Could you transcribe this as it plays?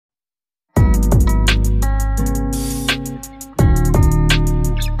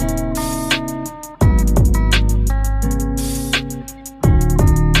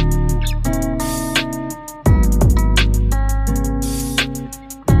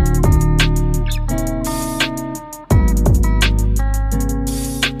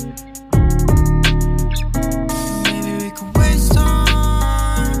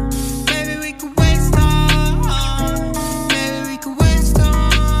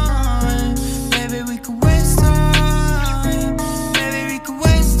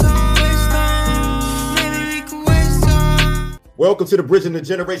Welcome to the Bridging the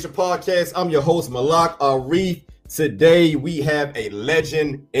Generation podcast. I'm your host, Malak Arif. Today, we have a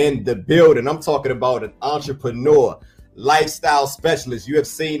legend in the building. I'm talking about an entrepreneur, lifestyle specialist. You have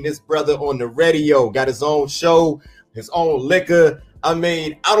seen this brother on the radio, got his own show, his own liquor. I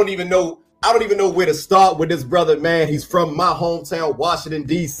mean, I don't even know where to start with this brother, man. He's from my hometown, Washington,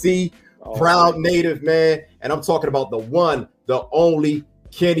 D.C., proud native, man. And I'm talking about the one, the only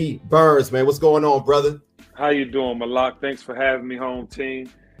Kenny Burns, man. What's going on, brother? How you doing, Malak? Thanks for having me home, team.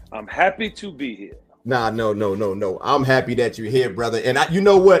 I'm happy to be here. Nah, no. I'm happy that you're here, brother. And you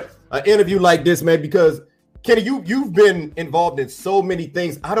know what? An interview like this, man, because Kenny, you've been involved in so many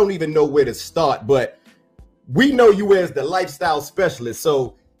things. I don't even know where to start, but we know you as the lifestyle specialist.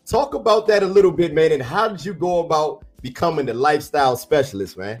 So talk about that a little bit, man. And how did you go about becoming the lifestyle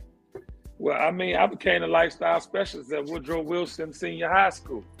specialist, man? Well, I mean, I became a lifestyle specialist at Woodrow Wilson Senior High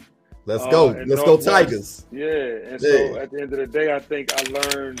School. Let's go. Let's go Tigers. Yeah. And so at the end of the day, I think I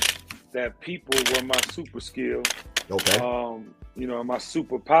learned that people were my super skill. Okay. My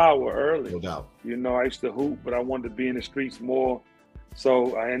superpower early. No doubt. I used to hoop, but I wanted to be in the streets more.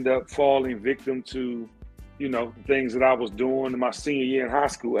 So I ended up falling victim to, things that I was doing in my senior year in high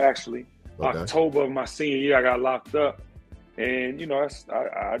school, actually. Okay. October of my senior year, I got locked up. And,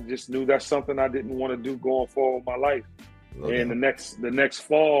 I just knew that's something I didn't want to do going forward with my life. Okay. And the next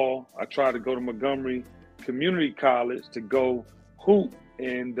fall, I tried to go to Montgomery Community College to go hoop.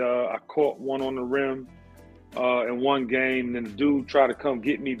 And I caught one on the rim in one game. And then the dude tried to come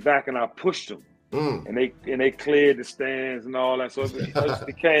get me back, and I pushed him. And they cleared the stands and all that. So it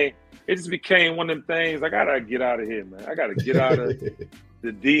just became one of them things. I gotta get out of here, man. I gotta get out of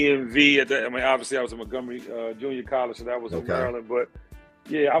the DMV. Obviously I was at Montgomery Junior College, so that was in Maryland. But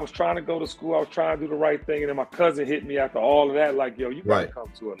yeah, I was trying to go to school. I was trying to do the right thing, and then my cousin hit me after all of that. Like, yo, you gotta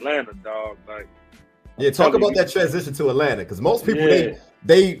come to Atlanta, dog. Like, talk about that transition to Atlanta, because most people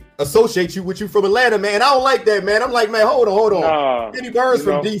they associate you with you from Atlanta, man. I don't like that, man. I'm like, man, hold on. Nah, Kenny Burns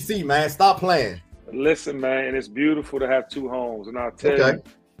from DC, man. Stop playing. Listen, man, and it's beautiful to have two homes. And I'll tell you,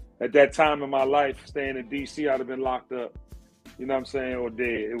 at that time in my life, staying in DC, I'd have been locked up. You know what I'm saying? Or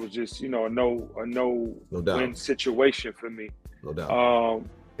dead. It was just, a no win situation for me. No doubt.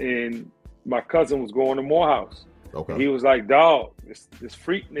 And my cousin was going to Morehouse. Okay. He was like, dog, this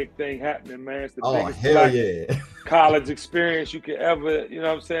Freaknik thing happening, man. It's the biggest black college experience you could ever,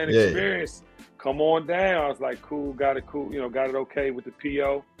 experience. Come on down. I was like, cool, got it okay with the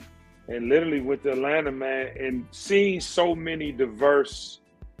PO. And literally went to Atlanta, man, and seeing so many diverse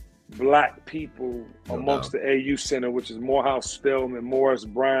black people amongst the AU Center, which is Morehouse Spelman, Morris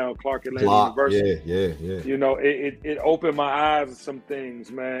Brown, Clark Atlanta University. Yeah. It opened my eyes to some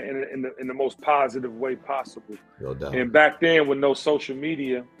things, man, in the most positive way possible. No doubt. And back then, with no social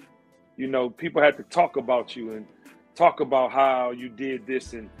media, people had to talk about you and talk about how you did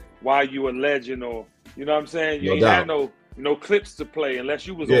this and why you a legend, or you know what I'm saying? You ain't had no clips to play unless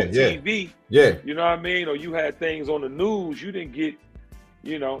you was on TV. Yeah. You know what I mean? Or you had things on the news. You didn't get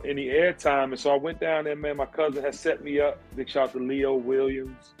any airtime. And so I went down there, man. My cousin had set me up. Big shout out to Leo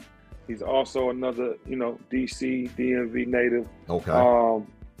Williams. He's also another, DC, DMV native. Okay.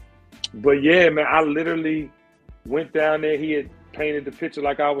 But yeah, man, I literally went down there. He had painted the picture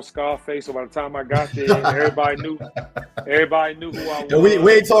like I was Scarface. So by the time I got there, everybody knew who I was. And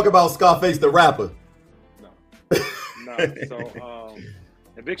we ain't talking about Scarface the rapper. No. So,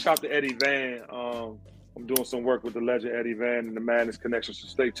 and big shout out to Eddie Van. I'm doing some work with the legend Eddie Van and the Madness Connection, so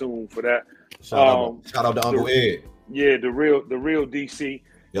stay tuned for that. Shout out to Uncle Ed. Yeah, the real DC.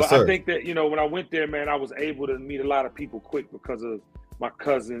 Yes, but sir. I think that, when I went there, man, I was able to meet a lot of people quick because of my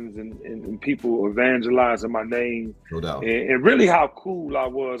cousins and people evangelizing my name. No doubt. And really how cool I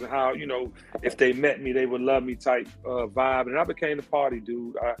was, and how, if they met me, they would love me type vibe. And I became the party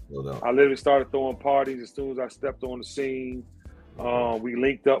dude. I literally started throwing parties as soon as I stepped on the scene. We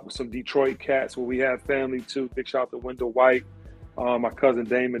linked up with some Detroit cats where we had family too. Big shout out to Wendell White, my cousin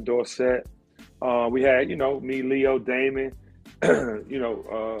Damon Dorsett. We had, me, Leo, Damon,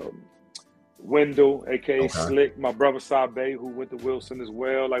 Wendell, aka Slick, my brother Sabe, who went to Wilson as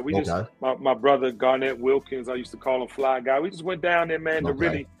well. Like we just, my brother Garnett Wilkins, I used to call him Fly Guy. We just went down there, man, to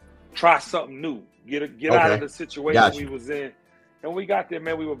really try something new, get out of the situation we was in. And we got there,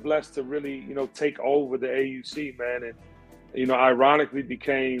 man. We were blessed to really, take over the AUC, man, and ironically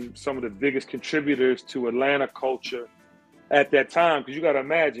became some of the biggest contributors to Atlanta culture at that time. Because you got to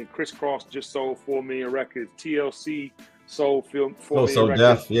imagine, Criss Cross just sold 4 million records, TLC sold 4 million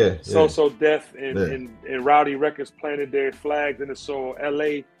records. So Def and Rowdy Records planted their flags in the soil.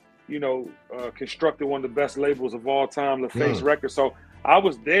 LA, constructed one of the best labels of all time, LaFace Records. So I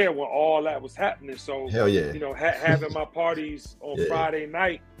was there when all that was happening. So, hell yeah, you know, having my parties on Friday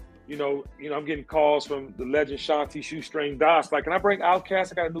night, you know, I'm getting calls from the legend Shanti Shoestring Das. Like, can I bring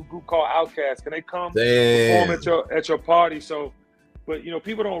Outkast? I got a new group called Outkast. Can they come perform at your party? So, but, you know,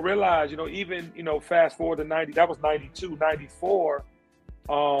 people don't realize, you know, even, you know, fast forward to 90, that was 92, 94.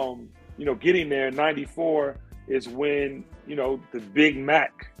 You know, getting there, 94 is when, you know, the Big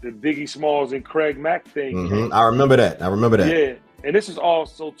Mac, the Biggie Smalls and Craig Mack thing. I remember that. Yeah. And this is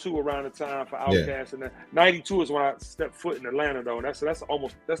also too around the time for Outkast. And then 92 is when I stepped foot in Atlanta, though. And that's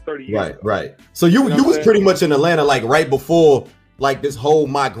 30 years ago. Right. So you was pretty much in Atlanta like right before like this whole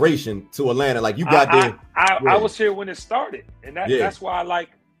migration to Atlanta. Like you got there. I was here when it started. And that's why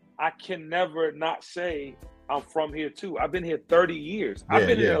I can never not say I'm from here too. I've been here 30 years. I've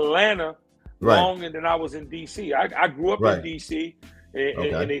been in Atlanta longer than I was in DC. I grew up in DC.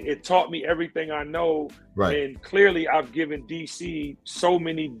 And it taught me everything I know. Right. And clearly I've given DC so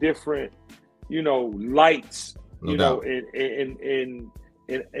many different, you know, lights, you know, and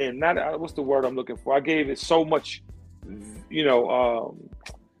not, what's the word I'm looking for? I gave it so much, you know,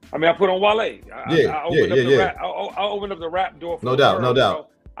 I mean, I put on Wale. I opened up the rap door for no doubt. You know,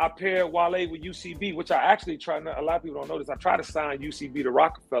 I paired Wale with UCB, which I actually tried. A lot of people don't know this. I tried to sign UCB to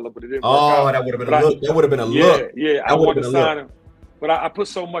Rockefeller, but it didn't work out. That would have been a look. That would have been a look. Yeah, I wanted to sign him. But I put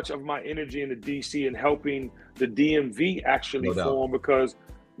so much of my energy into DC and helping the DMV actually form, because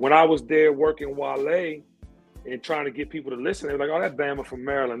when I was there working Wale and trying to get people to listen, they were like, "Oh, that Bama from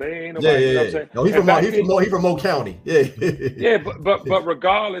Maryland. They ain't nobody." You know what I'm saying? No, he from Mo County. Yeah. But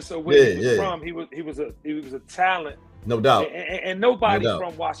regardless of where he was from, he was a talent. No doubt. And nobody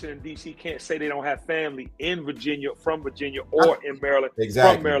from Washington D.C. can't say they don't have family in Virginia, from Virginia, or in Maryland,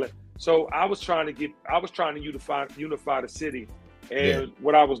 from Maryland. So I was trying to unify the city. And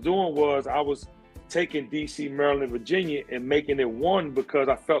what I was doing was I was taking D.C., Maryland, and Virginia and making it one, because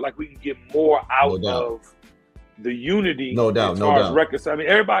I felt like we can get more out of the unity. No doubt. As records. I mean,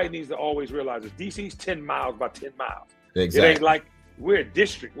 everybody needs to always realize this. D.C.'s 10 miles by 10 miles. Exactly. It ain't like we're a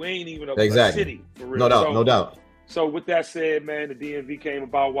district. We ain't even a city for real. No doubt. So with that said, man, the DMV came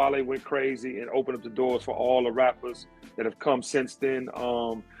about. Wale went crazy and opened up the doors for all the rappers that have come since then.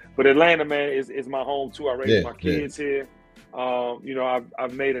 But Atlanta, man, is my home too. I raised my kids here. You know,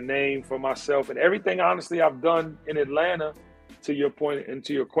 I've made a name for myself, and everything, honestly, I've done in Atlanta, to your point and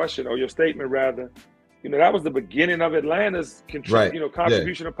to your question, or your statement rather, you know, that was the beginning of Atlanta's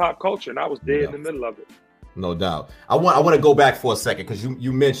contribution to pop culture, and I was there in the middle of it. No doubt. I want to go back for a second, because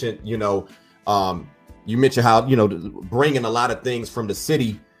you mentioned, you know, how, you know, bringing a lot of things from the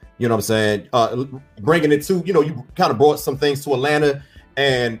city, you know what I'm saying, bringing it to, you know, you kind of brought some things to Atlanta.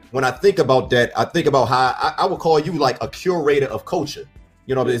 And when I think about that, I think about how I would call you like a curator of culture.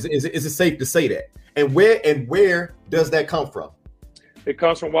 You know, is it safe to say that? And where does that come from? It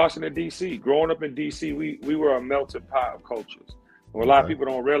comes from Washington, D.C. Growing up in D.C., we were a melting pot of cultures. Well, a lot of people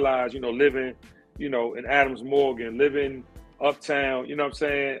don't realize, you know, living, you know, in Adams Morgan, living uptown, you know what I'm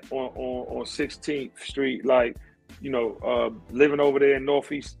saying, on 16th Street, like, you know, living over there in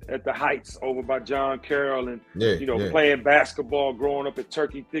Northeast at the Heights over by John Carroll, and you know, playing basketball, growing up at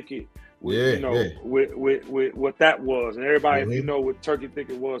Turkey Thicket, with what that was, and everybody, if you know what Turkey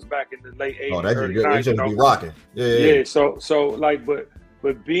Thicket was back in the late 80s, early 90s, you know, be rocking. So like,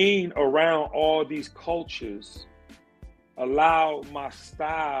 but being around all these cultures allowed my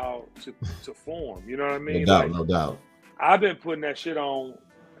style to form. You know what I mean? No doubt. I've been putting that shit on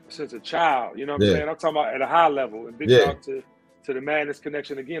since a child, you know what I'm saying? I'm talking about at a high level. And big shout to the Madness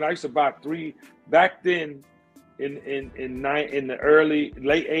Connection again. I used to buy 3 back then in the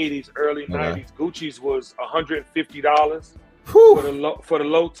late 80s, early 90s. Gucci's was $150 for the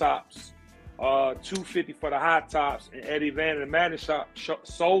low tops, $250 for the high tops, and Eddie Van and the Madness Shop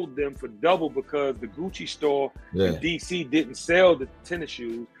sold them for double, because the Gucci store in DC didn't sell the tennis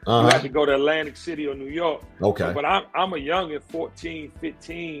shoes. You had to go to Atlantic City or New York. Okay. But I'm a young at 14,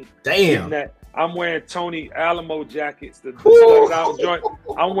 15. Damn. I'm wearing Tony Alamo jackets, the sold out joint.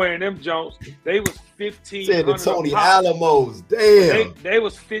 I'm wearing them Jones. They was $1,500. Said the Tony Alamos. Damn. They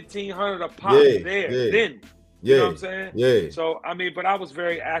was $1,500 a pop then. You know what I'm saying? Yeah. So, I mean, but I was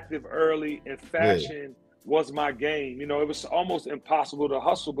very active early, and fashion was my game. You know, it was almost impossible to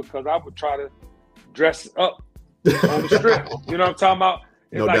hustle, because I would try to dress up on the strip. You know what I'm talking about?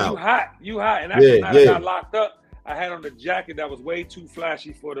 It's no like, doubt. you hot. And actually, I got locked up, I had on a jacket that was way too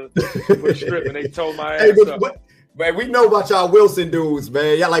flashy for the strip, and they told my ass up. Man, we know about y'all Wilson dudes,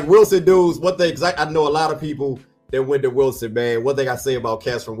 man. Y'all like Wilson dudes. One thing, cause I know a lot of people that went to Wilson, man. One thing I say about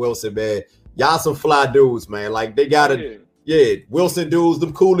cats from Wilson, man, y'all some fly dudes, man. Like they gotta, Wilson dudes,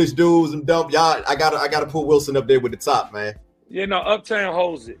 them coolest dudes, them dumb. Y'all, I gotta put Wilson up there with the top, man. Yeah, no, Uptown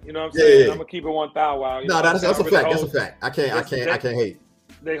holds it. You know what I'm saying? Yeah. I'm gonna keep it 1,000. No, that's a fact. That's a fact. I can't hate.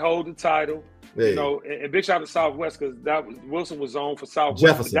 They hold the title. Yeah. You know, and big shout out to Southwest because Wilson was zoned for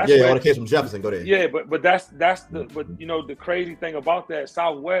Southwest. Jefferson, all the kids from Jefferson go there. Yeah, but that's the crazy thing about that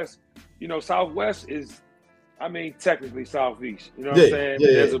Southwest. You know, Southwest is, I mean, technically Southeast. You know what I'm saying?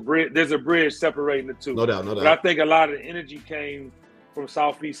 Yeah, there's a bridge separating the two. No doubt. But I think a lot of the energy came from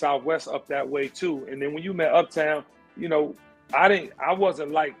Southeast, Southwest up that way too. And then when you met Uptown, you know, I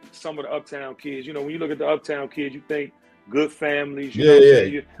wasn't like some of the Uptown kids. You know, when you look at the Uptown kids, you think good families.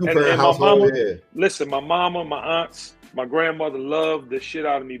 And my mama, listen, my mama, my aunts, my grandmother loved the shit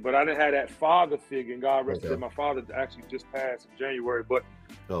out of me, but I didn't have that father figure. And God rest him. My father actually just passed in January, but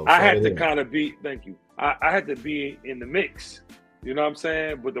I had to kind of be. Thank you. I had to be in the mix. You know what I'm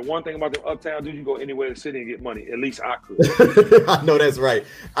saying? But the one thing about the Uptown dudes, you go anywhere in the city and get money. At least I could. I know that's right.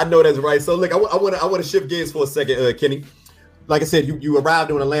 So look, I want to shift gears for a second, Kenny. Like I said, you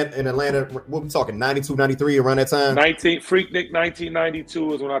arrived in Atlanta. What we talking? 92, 93, around that time. Freaknik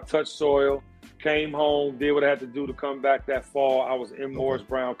 1992 is when I touched soil. Came home, did what I had to do to come back that fall. I was in Morris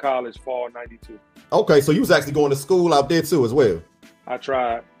Brown College, fall '92. Okay, so you was actually going to school out there too, as well. I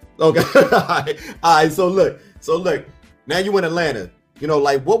tried. Okay, all right. So look. Now you in Atlanta. You know,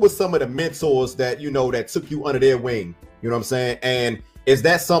 like what was some of the mentors that that took you under their wing? You know what I'm saying? And is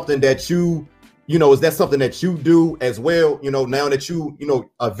that something that you do as well? You know, now that you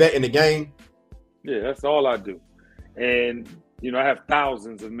a vet in the game. Yeah, that's all I do. And I have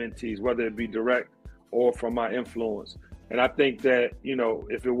thousands of mentees, whether it be direct or from my influence. And I think that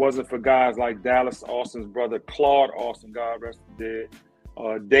if it wasn't for guys like Dallas Austin's brother, Claude Austin, God rest him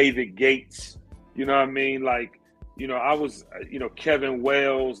dead, David Gates, you know what I mean? Like, I was, Kevin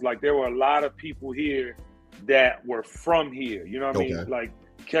Wells, like there were a lot of people here that were from here, you know what I mean? Like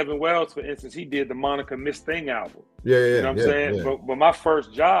Kevin Wells, for instance, he did the Monica Miss Thing album. Yeah. You know what I'm saying? Yeah. But my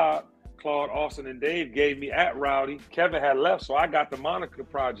first job, Claude Austin and Dave gave me at Rowdy. Kevin had left, so I got the Monica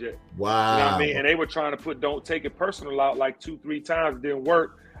project. Wow. You know what I mean? And they were trying to put Don't Take It Personal out like 2-3 times. It didn't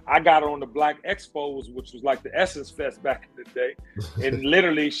work. I got her on the Black Expos, which was like the Essence Fest back in the day. And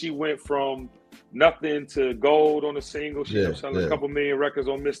literally, she went from nothing to gold on a single. She was selling a couple million records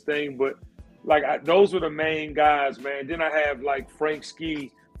on Miss Thing. But like those were the main guys, man. Then I have like Frank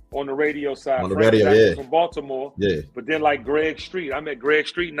Ski on the radio side. On the radio, from Baltimore. Yeah. But then like Greg Street. I met Greg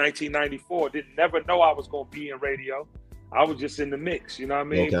Street in 1994. Didn't never know I was going to be in radio. I was just in the mix, you know what I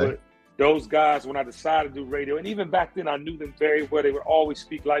mean? Okay. But those guys, when I decided to do radio, and even back then I knew them very well. They would always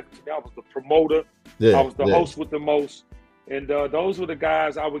speak life to me. I was the promoter. I was the host with the most. And those were the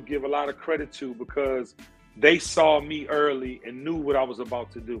guys I would give a lot of credit to because they saw me early and knew what I was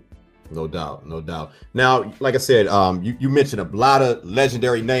about to do. No doubt. Now, like I said, you mentioned a lot of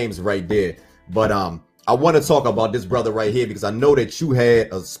legendary names right there, but I want to talk about this brother right here because I know that you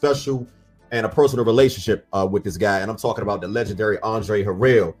had a special and a personal relationship with this guy, and I'm talking about the legendary Andre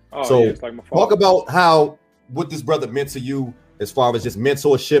Harrell. It's like my father. Talk about what this brother meant to you as far as just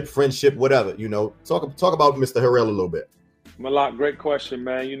mentorship, friendship, whatever. Talk about Mr. Harrell a little bit. Malak, great question,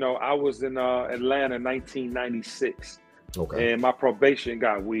 man. I was in Atlanta in 1996, and my probation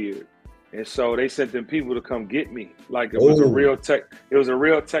got weird. And so they sent them people to come get me. Like it was a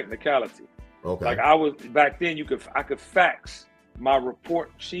real technicality. Okay. Like I was back then, I could fax my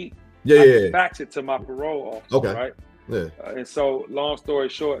report sheet. I could fax it to my parole officer. Right. Yeah. And so, long story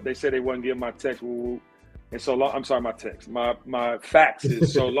short, they said they wouldn't give my text. And so, I'm sorry, my text, my faxes.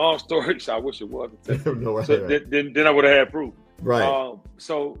 So, long story short, I wish it was a text. Then I would have had proof. Right.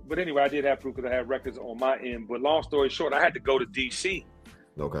 But anyway, I did have proof because I had records on my end. But long story short, I had to go to DC.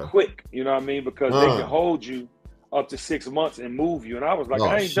 Quick, you know what I mean? Because they can hold you up to 6 months and move you. And I was like,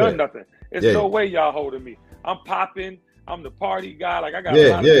 I ain't done nothing. There's no way y'all holding me. I'm popping. I'm the party guy. Like I got a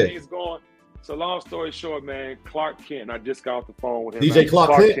lot of things going. So long story short, man, Clark Kent. I just got off the phone with him. DJ Clark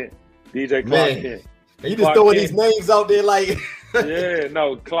Kent. DJ Clark Kent. And you just throwing these names out there like.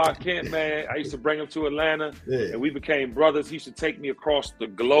 Clark Kent, man. I used to bring him to Atlanta, and we became brothers. He used to take me across the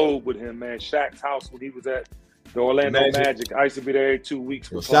globe with him, man. Shaq's house when he was at the Orlando Magic. I used to be there every 2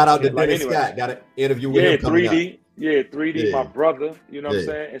 weeks. Well, shout out to Dennis Scott. Got an interview with him. 3D. Yeah, 3D, my brother. You know what I'm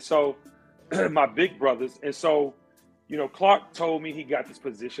saying? And so, my big brothers. And so, Clark told me he got this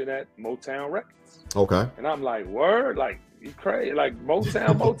position at Motown Records. Okay. And I'm like, word? Like, you crazy? Like,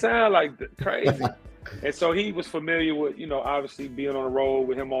 Motown, like, crazy. And so he was familiar with, obviously being on the road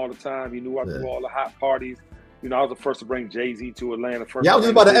with him all the time. He knew I threw all the hot parties. I was the first to bring Jay-Z to Atlanta. I was just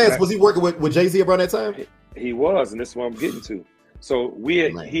about to ask, was he working with Jay-Z around that time? He was, and this is what I'm getting to. So he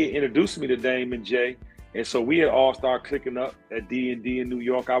had introduced me to Dame and Jay, and so we had all started clicking up at D&D in New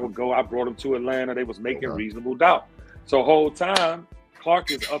York. I brought him to Atlanta. They was making Reasonable Doubt. So whole time,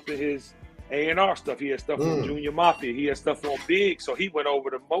 Clark is up in his A&R stuff. He had stuff on Junior Mafia. He had stuff on Big. So he went over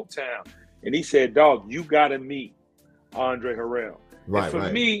to Motown and he said, dog, you got to meet Andre Harrell. Right, and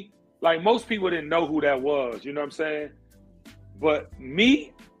for me, like most people didn't know who that was, you know what I'm saying? But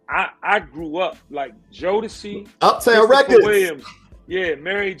me, I grew up like Jodeci, Uptown Records, Williams, yeah,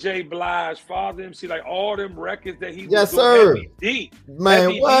 Mary J. Blige, Father MC, like all them records that he was doing. Heavy D. Man,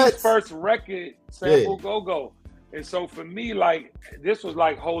 Heavy what? D's first record, Sample Go-Go. And so for me, like, this was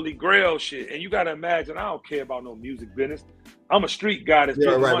like holy grail shit. And you got to imagine, I don't care about no music business. I'm a street guy that's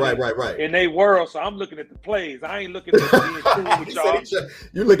getting money in they world, so I'm looking at the plays. I ain't looking at being cool with y'all.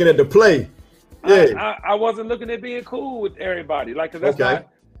 You're looking at the play. Yeah. I wasn't looking at being cool with everybody. Like, 'cause that's not,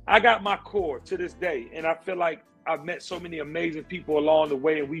 I got my core to this day. And I feel like I've met so many amazing people along the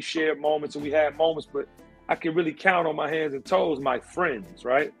way, and we shared moments and we had moments, but I can really count on my hands and toes my friends,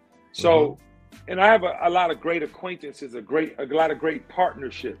 right? So, and I have a lot of great acquaintances, a lot of great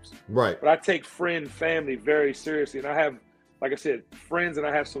partnerships. Right. But I take friend, family very seriously. And I have, like I said, friends, and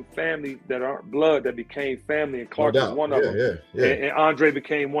I have some family that aren't blood that became family, and Clark is one of them. And Andre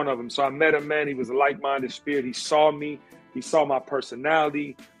became one of them. So I met him, man. He was a like-minded spirit. He saw me. He saw my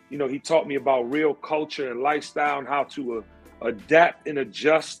personality. You know, he taught me about real culture and lifestyle and how to adapt and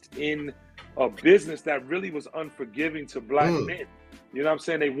adjust in a business that really was unforgiving to black men. You know what I'm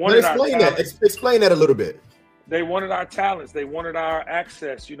saying? They wanted our talents. Explain that a little bit. They wanted our talents. They wanted our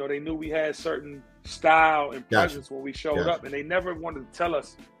access. You know, they knew we had certain style and presence when we showed up, and they never wanted to tell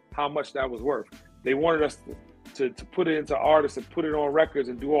us how much that was worth. They wanted us to put it into artists and put it on records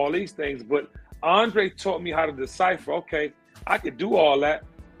and do all these things. But Andre taught me how to decipher, okay, I could do all that,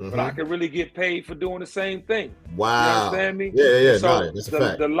 but I could really get paid for doing the same thing. Wow. You understand me? Yeah. So that's a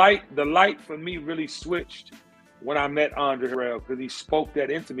fact. The light for me really switched when I met Andre Harrell, because he spoke that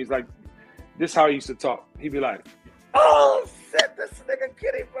into me. He's like, this is how he used to talk. He'd be like, oh, shit, this nigga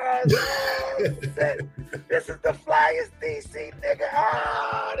Kitty Buzz. Oh, shit. This is the flyest DC nigga.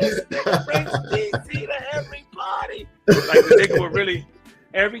 Oh, this nigga brings DC to every party. Like, the nigga would really,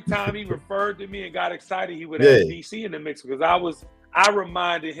 every time he referred to me and got excited, he would add DC in the mix, because I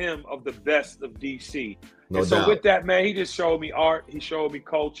reminded him of the best of DC. No and so doubt. with that, man, he just showed me art. He showed me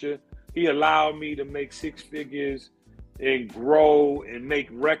culture. He allowed me to make six figures and grow and make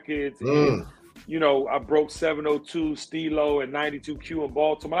records. And, you know, I broke 702 Stilo and 92Q in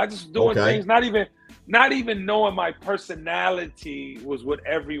Baltimore. I just doing things, not even knowing my personality was what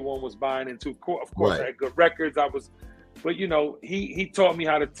everyone was buying into. Of course, I had good records. But you know, he taught me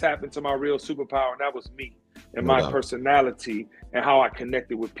how to tap into my real superpower, and that was me and my personality and how I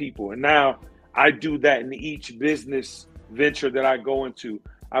connected with people. And now I do that in each business venture that I go into.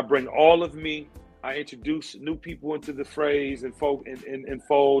 I bring all of me. I introduce new people into the phrase and fold.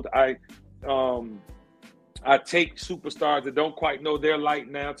 I take superstars that don't quite know their light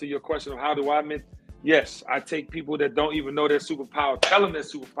now. To your question of how do I mean? Yes, I take people that don't even know their superpower, tell them their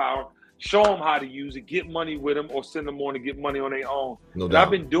superpower, show them how to use it, get money with them, or send them on to get money on their own. But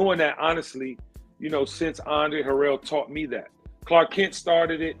I've been doing that, honestly, you know, since Andre Harrell taught me that. Clark Kent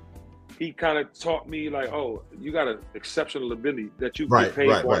started it. He kind of taught me like, oh, you got an exceptional ability that you get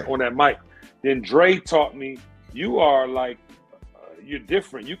paid for on that mic. Then Dre taught me, you are like, you're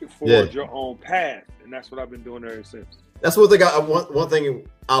different. You can forge your own path. And that's what I've been doing ever since. That's one thing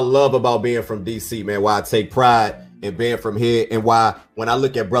I love about being from DC, man, why I take pride in being from here, and why when I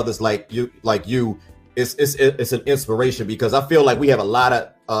look at brothers like you, it's an inspiration, because I feel like we have a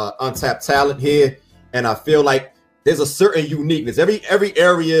lot of untapped talent here. And I feel like there's a certain uniqueness. Every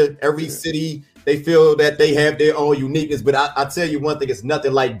area, every city, they feel that they have their own uniqueness. But I tell you one thing, it's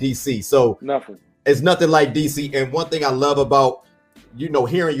nothing like DC. So nothing. It's nothing like DC. And one thing I love about, you know,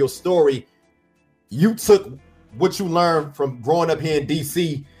 hearing your story, you took what you learned from growing up here in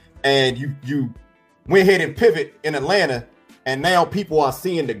DC, and you went ahead and pivot in Atlanta. And now people are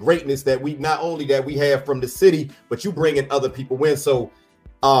seeing the greatness that we have from the city, but you bringing other people in. So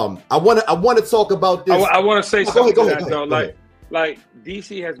I want to talk about this. I want to say something go to ahead, that, though. Like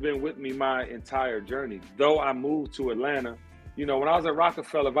DC has been with me my entire journey. Though I moved to Atlanta, you know, when I was at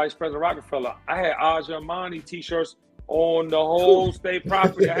Rockefeller, Vice President Rockefeller, I had Aja Amani t-shirts on the whole state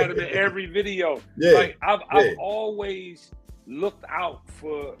property. I had them in every video. Like I've always looked out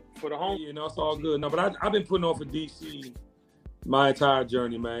for the home. You know, it's all good. No, but I've been putting on for DC my entire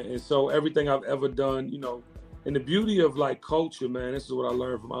journey, man. And so everything I've ever done, you know, and the beauty of like culture, man, this is what I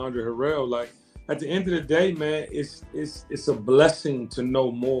learned from Andre Harrell. Like at the end of the day, man, it's a blessing to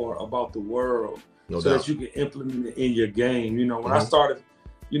know more about the world that you can implement it in your game. You know, when I started,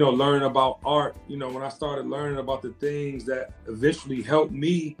 you know, learning about art, you know, when I started learning about the things that eventually helped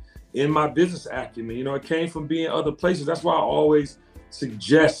me in my business acumen. You know, it came from being other places. That's why I always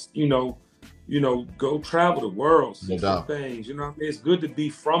suggest, you know, go travel the world, see some things. You know what I mean? It's good to be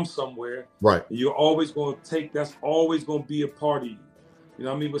from somewhere. Right. You're always going to take, that's always going to be a part of you. You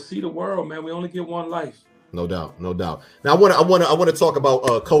know what I mean? But see the world, man. We only get one life. No doubt, no doubt. Now I want to talk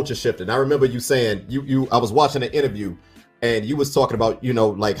about culture shifting. I remember you saying I was watching an interview and you was talking about, you know,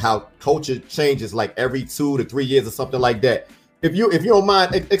 like how culture changes like every 2 to 3 years or something like that. If you don't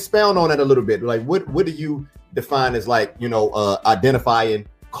mind, expound on that a little bit. Like what do you define as, like, you know, identifying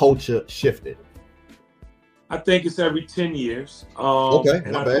culture shifted? I think it's every 10 years. Okay.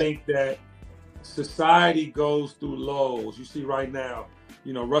 And I think that society goes through lows. You see right now,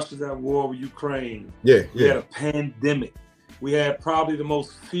 you know, Russia's at war with Ukraine. Yeah. We had a pandemic. We had probably the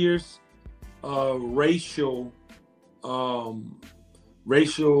most fierce racial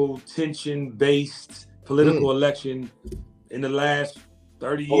tension-based political election in the last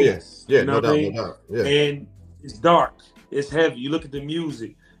 30 years. Yeah, you know no doubt. Yeah. And it's dark. It's heavy. You look at the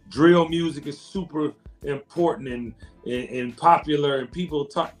music. Drill music is super important and popular, and people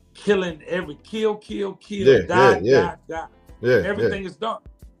talk killing kill, die. Everything is dark,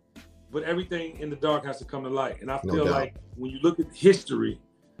 but everything in the dark has to come to light. And I feel like when you look at history,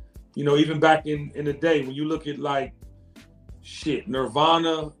 you know, even back in the day, when you look at like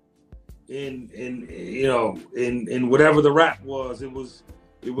Nirvana in whatever the rap was, it was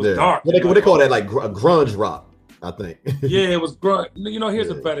dark. What they call that, like grunge rock, I think. Yeah, it was grunge. You know, here's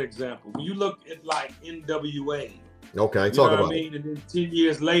a better example. When you look at like NWA. Okay, talk about it. I mean, and then 10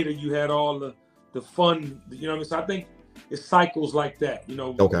 years later, you had all the fun. You know what I mean? So I think it's cycles like that. You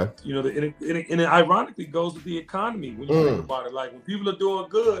know. Okay. You know, and it ironically goes with the economy when you think about it. Like when people are doing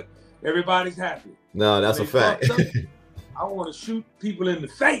good, everybody's happy. No, that's a fact. I want to shoot people in the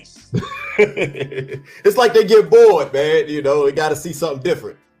face. It's like they get bored, man. You know, we got to see something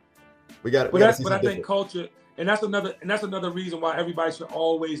different. But I think culture, and that's another reason why everybody should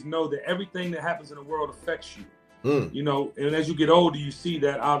always know that everything that happens in the world affects you. You know, and as you get older, you see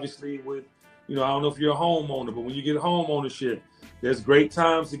that obviously with, you know, I don't know if you're a homeowner, but when you get home ownership, there's great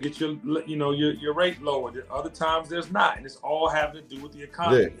times to get your rate lower. Other times there's not, and it's all having to do with the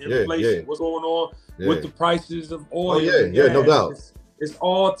economy, inflation, what's going on with the prices of oil. No doubt. It's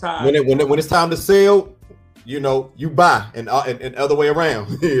all tied. When it's time to sell, you know, you buy, and other way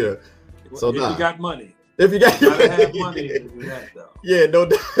around. Yeah. So if you got money. If you got have money to do that, though. Yeah, no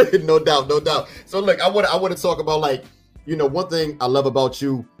doubt. So look, I want to talk about, like, you know, one thing I love about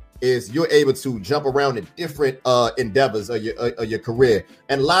you is you're able to jump around in different endeavors of your career.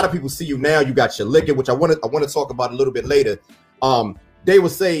 And a lot of people see you now. You got your liquor, which I want to talk about a little bit later. They will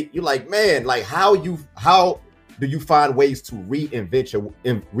say, you're like, man, like how do you find ways to reinvent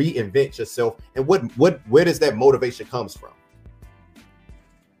yourself, and where does that motivation comes from?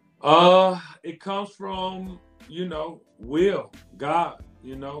 It comes from, you know, God.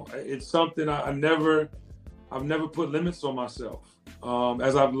 You know, it's something I've never put limits on myself.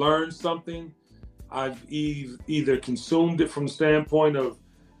 As I've learned something, I've either consumed it from the standpoint of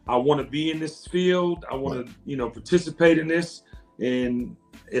I want to be in this field, I want to, you know, participate in this, and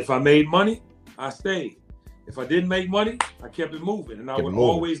if I made money, I stayed. If I didn't make money, I kept it moving, and I would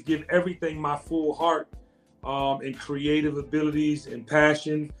always give everything my full heart, and creative abilities and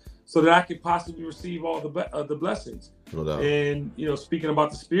passion, so that I could possibly receive all the blessings. No doubt. And, you know, speaking about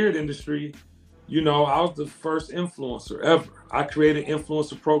the spirit industry, you know, I was the first influencer ever. I created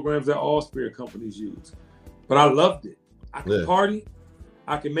influencer programs that all spirit companies use. But I loved it. I could party.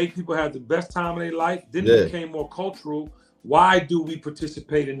 I could make people have the best time of their life. Then it became more cultural. Why do we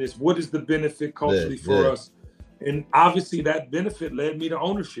participate in this? What is the benefit culturally for us? And obviously that benefit led me to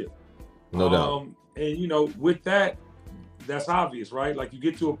ownership. No doubt. And, you know, with that, that's obvious, right? Like you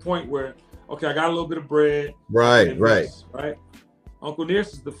get to a point where, okay, I got a little bit of bread. Right. Uncle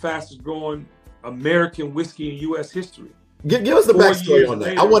Nearest is the fastest growing American whiskey in U.S. history. Give us the backstory on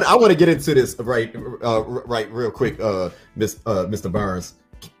that. Later, I want to get into this right real quick, Mr. Burns.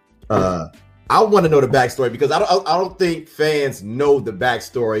 I want to know the backstory because I don't think fans know the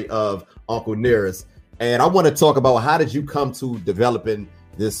backstory of Uncle Nearest, and I want to talk about how did you come to developing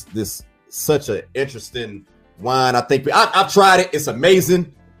this such an interesting wine. I think I've tried it. It's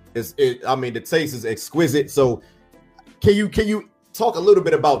amazing. I mean, the taste is exquisite. So can you talk a little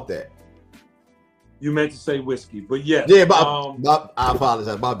bit about that? You meant to say whiskey, but yes. Yeah, but I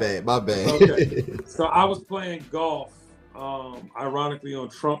apologize. My bad. Okay. So I was playing golf, ironically on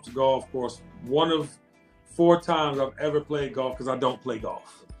Trump's golf course. One of 4 times I've ever played golf because I don't play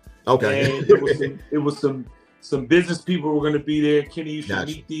golf. Okay. And it was some some business people were going to be there. Kenny, you should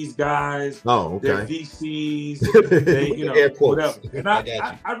meet these guys. Oh, okay. They're VCs, they, you know, whatever. And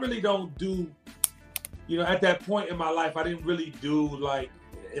I really don't do, you know, at that point in my life, I didn't really do like,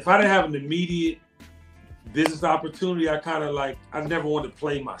 if I didn't have an immediate business opportunity, I kind of like, I never wanted to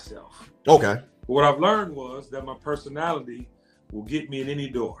play myself. Okay. But what I've learned was that my personality will get me in any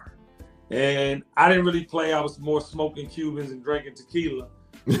door. And I didn't really play. I was more smoking Cubans and drinking tequila.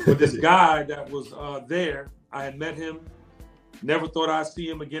 But this guy that was there, I had met him, never thought I'd see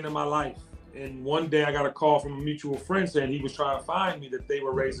him again in my life. And one day I got a call from a mutual friend saying he was trying to find me, that they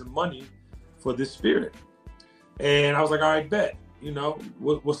were raising money for this spirit. And I was like, all right, bet. You know,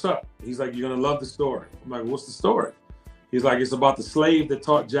 what's up? He's like, you're going to love the story. I'm like, what's the story? He's like, it's about the slave that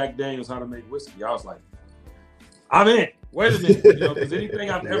taught Jack Daniels how to make whiskey. I was like, I'm in. Wait a minute. You know, because anything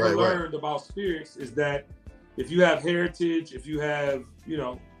I've ever learned about spirits is that if you have heritage, if you have, you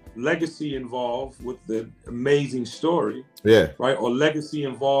know, legacy involved with the amazing story, right, or legacy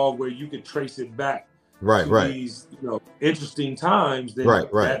involved where you could trace it back to these, you know, interesting times, then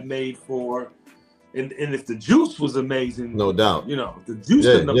that made for. And if the juice was amazing, no doubt, you know, the juice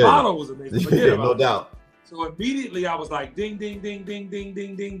in the bottle was amazing. Forget about no doubt. So immediately I was like, ding, ding, ding, ding, ding,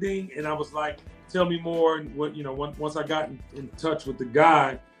 ding, ding, ding, and I was like, tell me more. And what, you know, once I got in touch with the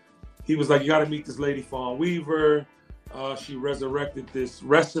guy, he was like, you got to meet this lady, Fawn Weaver. She resurrected this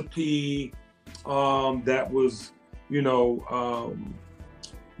recipe that was, you know,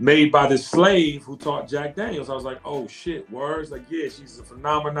 made by this slave who taught Jack Daniels. I was like, oh shit, words? Like, yeah, she's a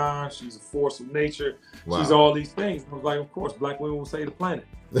phenomenon. She's a force of nature. Wow. She's all these things. I was like, of course, black women will save the planet.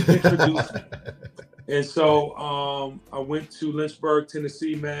 Introduce me. And so I went to Lynchburg,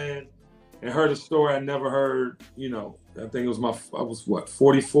 Tennessee, man, and heard a story I never heard. You know, I think it was I was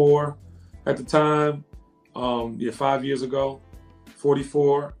 44 at the time. 5 years ago,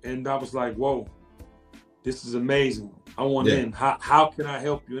 44. And I was like, whoa, this is amazing. I want in. How can I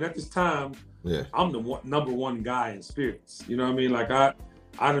help you? And at this time, I'm the number one guy in spirits. You know what I mean? Like I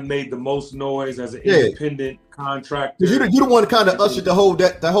done made the most noise as an independent contractor. You the one kind of ushered the whole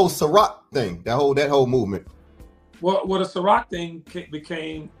Ciroc thing, that whole movement. Well, the Ciroc thing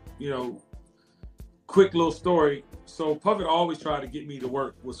became, you know, quick little story. So Puffett always tried to get me to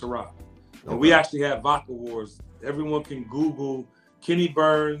work with Ciroc. And we actually had vodka wars. Everyone can Google Kenny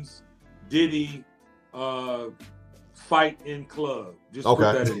Burns, Diddy, fight in club. Just put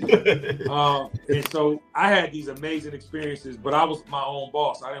that in there. And so I had these amazing experiences, but I was my own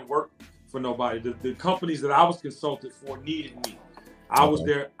boss. I didn't work for nobody. The companies that I was consulted for needed me. I was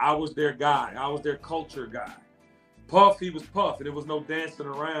their guy. I was their culture guy. Puff, he was Puff, and there was no dancing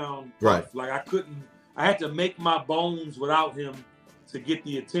around. Puff. Like I had to make my bones without him to get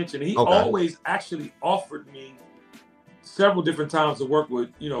the attention. He always actually offered me several different times to work with,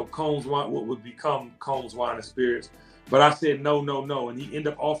 you know, Combs Wine, what would become Combs Wine and Spirits. But I said, no. And he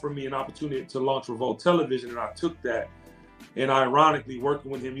ended up offering me an opportunity to launch Revolt Television, and I took that. And ironically, working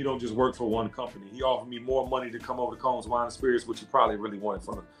with him, you don't just work for one company. He offered me more money to come over to Combs Wine and Spirits, which he probably really wanted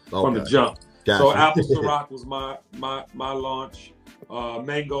from the jump. Gotcha. So Apple Ciroc was my launch.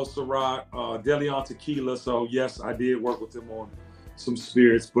 Mango Ciroc, DeLeon Tequila. So yes, I did work with him on some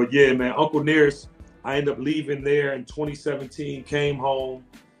spirits. But yeah, man, Uncle Nearest, I ended up leaving there in 2017, came home,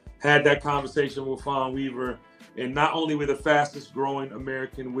 had that conversation with Fawn Weaver, and not only we're the fastest growing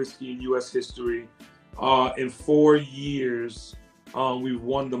American whiskey in U.S. history, in 4 years, we've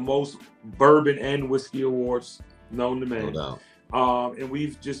won the most bourbon and whiskey awards known to man. No doubt. And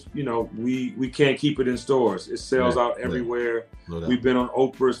we've just, you know, we can't keep it in stores. It sells out everywhere. No doubt. We've been on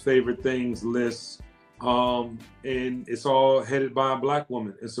Oprah's favorite things list. And it's all headed by a black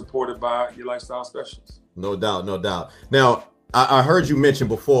woman and supported by your lifestyle specialists. No doubt, no doubt. Now, I heard you mention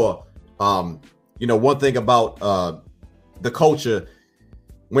before, you know, one thing about the culture,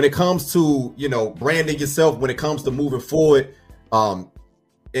 when it comes to, you know, branding yourself, when it comes to moving forward and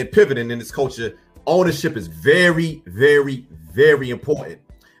pivoting in this culture, ownership is very, very, very important.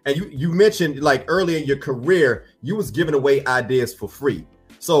 And you mentioned, like, earlier in your career, you was giving away ideas for free.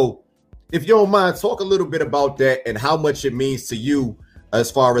 So if you don't mind, talk a little bit about that and how much it means to you as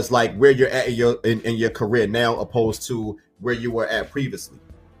far as like where you're at in your career now opposed to where you were at previously.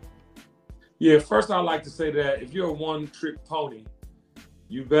 Yeah, first I'd like to say that if you're a one-trick pony,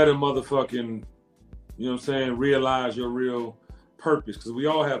 you better motherfucking, you know what I'm saying, realize your real purpose, because we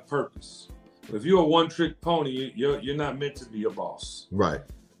all have purpose. But if you're a one-trick pony, you're not meant to be a boss. Right.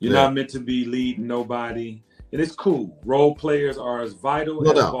 You're not meant to be leading nobody. And it's cool. Role players are as vital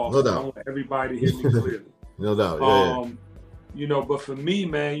as bosses. I want everybody to hear me clearly. No doubt. You know, but for me,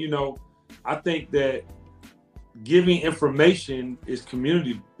 man, you know, I think that giving information is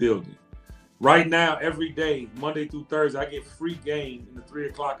community building. Right now, every day, Monday through Thursday, I get free game in the 3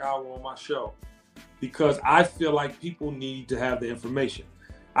 o'clock hour on my show because I feel like people need to have the information.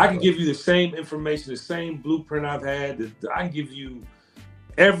 I can give you the same information, the same blueprint I've had. I can give you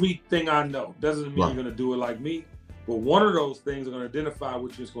everything I know. Doesn't mean you're going to do it like me, but one of those things are going to identify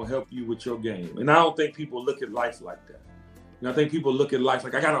which is going to help you with your game. And I don't think people look at life like that. You know, I think people look at life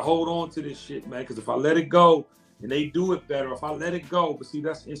like, I got to hold on to this shit, man, because if I let it go and they do it better, if I let it go, but see,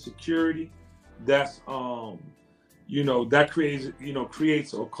 that's insecurity. That's you know, that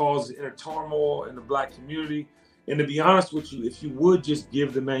creates or causes inner turmoil in the Black community. And to be honest with you, if you would just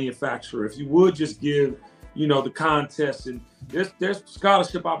give the manufacturer, if you would just give, you know, the contest, and there's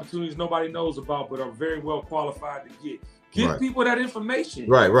scholarship opportunities nobody knows about but are very well qualified to give people that information.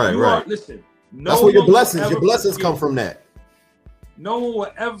 Right. Listen, that's where your blessings come from. That no one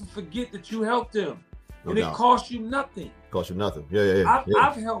will ever forget that you helped them, and it costs you nothing. Yeah.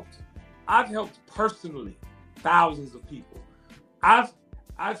 I've helped personally thousands of people. I've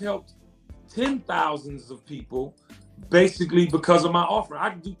helped 10,000s of people basically because of my offering.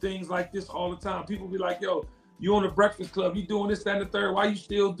 I can do things like this all the time. People be like, yo, you on the Breakfast Club, you doing this, that, and the third. Why you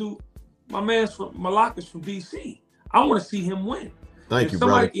still do? My man's from Malak is from DC. I want to see him win. Thank you,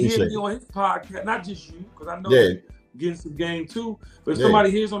 somebody brother. can hear me on his podcast, not just you, because I know you're getting some game too. But if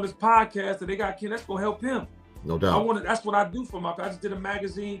somebody hears on this podcast that they got Ken, that's gonna help him. No doubt. That's what I do for I just did a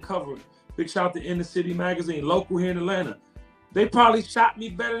magazine cover. Big shout out to Inner City Magazine, local here in Atlanta. They probably shot me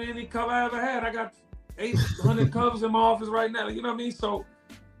better than any cover I ever had. I got 800 covers in my office right now. You know what I mean? So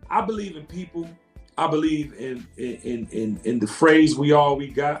I believe in people. I believe in the phrase "we all we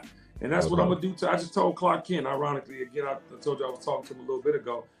got," and that's what I'm gonna do. I just told Clark Kent, ironically, again, I told you I was talking to him a little bit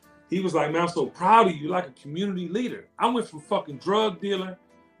ago. He was like, "Man, I'm so proud of you, like a community leader." I went from fucking drug dealer,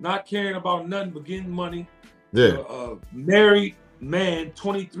 not caring about nothing but getting money, to married man,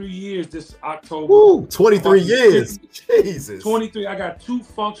 23 years this October. Woo, 23 years. Jesus. 23. I got 2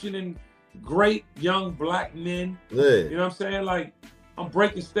 functioning, great young Black men. Yeah. You know what I'm saying? Like, I'm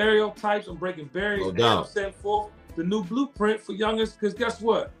breaking stereotypes. I'm breaking barriers. And I'm setting forth the new blueprint for youngers. Because guess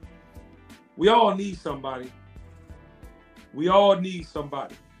what? We all need somebody. We all need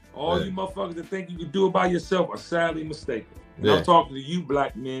somebody. All you motherfuckers that think you can do it by yourself are sadly mistaken. And I'm talking to you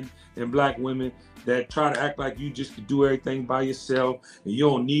Black men and Black women that try to act like you just can do everything by yourself and you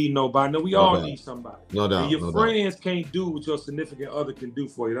don't need nobody. No, we all need somebody. No doubt. And your friends can't do what your significant other can do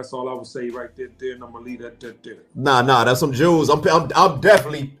for you. That's all I would say right there. And I'm gonna leave that there. Nah, that's some jewels. I'm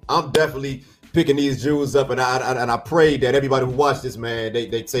definitely picking these jewels up, and I pray that everybody who watch this, man,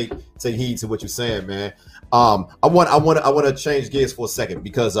 they take heed to what you're saying, man. I want to change gears for a second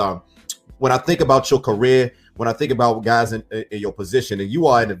because when I think about your career, when I think about guys in your position, and you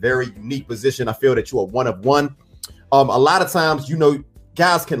are in a very unique position, I feel that you are one of one. A lot of times, you know,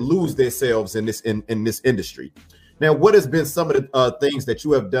 guys can lose themselves in this industry. Now, what has been some of the things that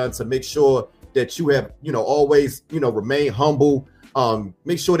you have done to make sure that you have, you know, always, you know, remain humble,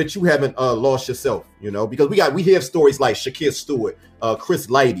 make sure that you haven't lost yourself, you know, because we hear stories like Shakir Stewart, Chris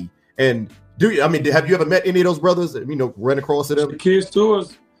Lighty, and have you ever met any of those brothers? You know, ran across them? Shakir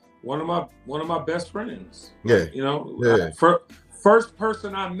Stewart's one of my best friends. Yeah, you know, first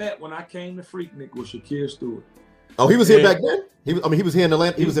person I met when I came to Freaknik was Shakir Stewart. Oh, he was here back then. He was here in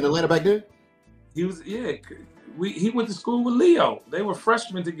Atlanta. He was in Atlanta back then. He was, he went to school with Leo. They were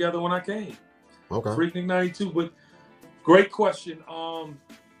freshmen together when I came. Okay. Freaknik 92. But great question. A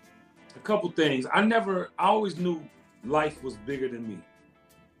couple things. I always knew life was bigger than me.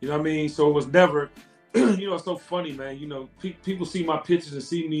 You know what I mean? So it was never, you know, it's so funny, man. You know, people see my pictures and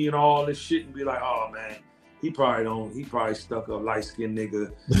see me and all this shit and be like, oh, man, he probably stuck up light-skinned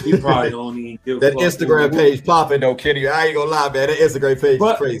nigga. He probably don't even give that Instagram page popping though, Kenny. I ain't gonna lie, man. That Instagram page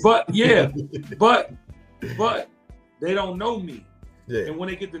is crazy. But they don't know me. Yeah. And when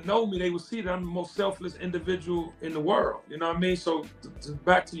they get to know me, they will see that I'm the most selfless individual in the world. You know what I mean? So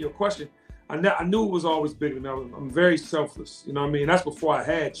back to your question, I knew it was always bigger than me. I'm very selfless. You know what I mean? That's before I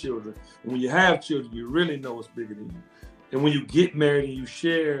had children. And when you have children, you really know it's bigger than you. And when you get married and you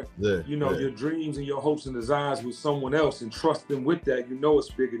share, you know, your dreams and your hopes and desires with someone else and trust them with that, you know it's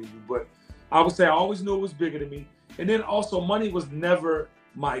bigger than you. But I would say I always knew it was bigger than me. And then also money was never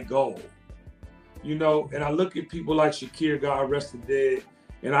my goal. You know, and I look at people like Shakir, God rest him dead,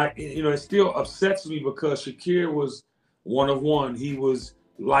 and it still upsets me because Shakir was one of one. He was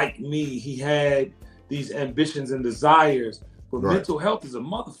like me. He had these ambitions and desires, but mental health is a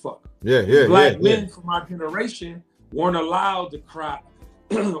motherfucker. Black men from our generation weren't allowed to cry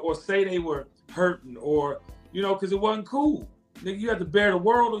or say they were hurting or, you know, because it wasn't cool. Nigga, you had to bear the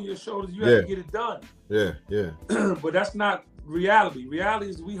world on your shoulders. You had to get it done. Yeah. But that's not reality.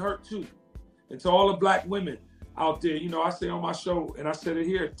 Reality is we hurt too. And to all the black women out there, you know, I say on my show, and I said it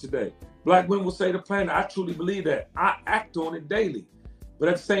here today, black women will save the planet. I truly believe that. I act on it daily. But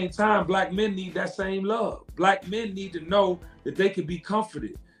at the same time, black men need that same love. Black men need to know that they can be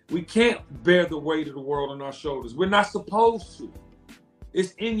comforted. We can't bear the weight of the world on our shoulders. We're not supposed to.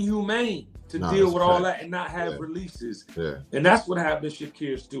 It's inhumane to deal with all that and not have releases. Yeah. And that's what happened to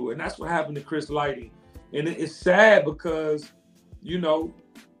Shakir Stewart. And that's what happened to Chris Lighty. And it's sad because, you know,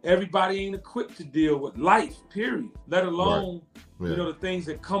 everybody ain't equipped to deal with life, period. Let alone, you know, the things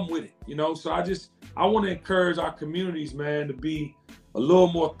that come with it, you know? So I want to encourage our communities, man, to be a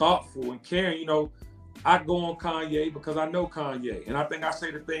little more thoughtful and caring. You know, I go on Kanye because I know Kanye. And I think I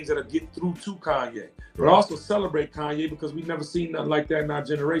say the things that'll get through to Kanye. But I also celebrate Kanye because we've never seen nothing like that in our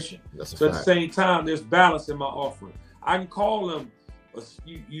generation. So at the same time, there's balance in my offering. I can call him,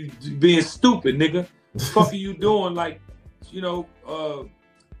 you being stupid, nigga. What the fuck are you doing? Like, you know,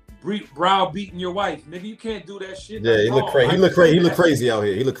 browbeating your wife, nigga. You can't do that shit. Yeah, he look crazy. He look crazy. He look crazy out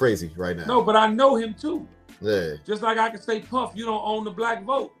here. He look crazy right now. No, but I know him too. Yeah. Just like I can say, Puff, you don't own the black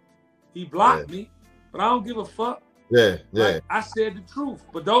vote. He blocked me, but I don't give a fuck. Yeah, yeah. Like, I said the truth,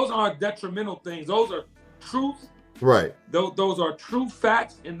 but those aren't detrimental things. Those are truth. Right. Those are true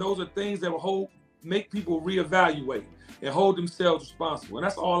facts, and those are things that will make people reevaluate and hold themselves responsible. And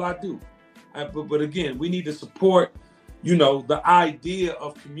that's all I do. But again, we need to support, you know, the idea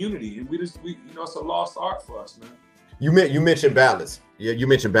of community, and we you know, it's a lost art for us, man. You mentioned balance. Yeah, you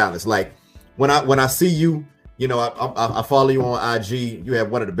mentioned balance. Like when I see you, you know, I follow you on IG. You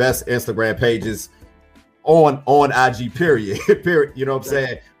have one of the best Instagram pages on IG, period. Period. You know what I'm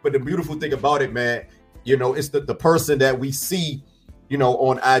saying? But the beautiful thing about it, man, you know, it's the person that we see, you know,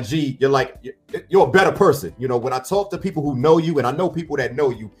 on IG. You're a better person. You know, when I talk to people who know you, and I know people that know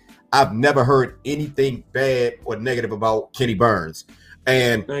you, I've never heard anything bad or negative about Kenny Burns.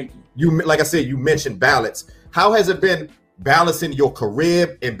 And thank you, like I said, you mentioned balance. How has it been balancing your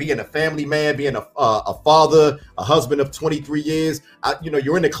career and being a family man, being a father, a husband of 23 years? You know,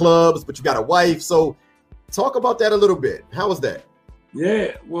 you're in the clubs, but you got a wife. So talk about that a little bit. How was that?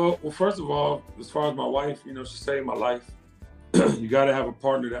 Yeah, well, first of all, as far as my wife, you know, she saved my life. You got to have a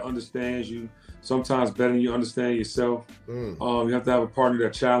partner that understands you. Sometimes better than you understand yourself. You have to have a partner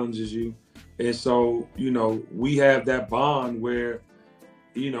that challenges you. And so, you know, we have that bond where,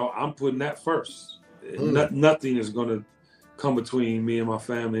 you know, I'm putting that first. Nothing is going to come between me and my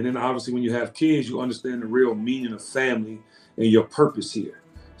family. And then obviously when you have kids, you understand the real meaning of family and your purpose here.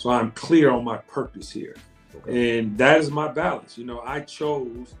 So I'm clear on my purpose here. Okay. And that is my balance. You know, I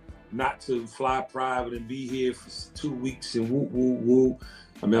chose not to fly private and be here for 2 weeks and woo, woo, woo.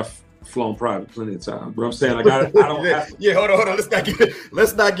 I mean, I've flown private plenty of times, but I'm saying, like, I don't have to. Yeah, hold on.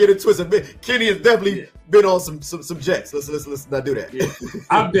 Let's not get it twisted. Kenny has definitely been on some jets. Let's not do that. Yeah.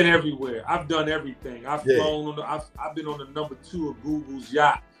 I've been everywhere. I've done everything. I've flown on I've been on the number 2 of Google's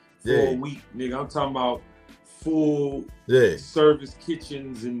yacht for a week, nigga. I'm talking about full service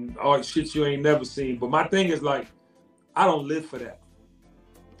kitchens and all shit you ain't never seen. But my thing is, like, I don't live for that.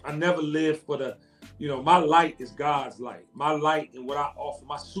 I never lived for the, you know, my light is God's light. My light and what I offer,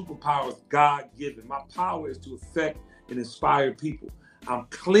 my superpower is God-given. My power is to affect and inspire people. I'm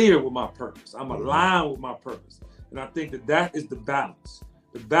clear with my purpose. I'm aligned with my purpose. And I think that is the balance.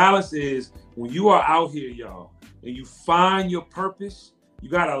 The balance is when you are out here, y'all, and you find your purpose, you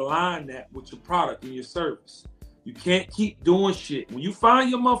got to align that with your product and your service. You can't keep doing shit. When you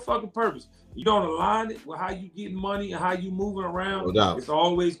find your motherfucking purpose, you don't align it with how you getting money and how you moving around. No, it's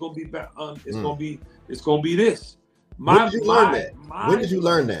always gonna be it's gonna be this. When did you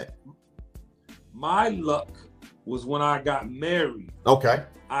learn that? My luck was when I got married. Okay.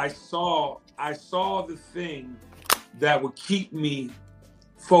 I saw the thing that would keep me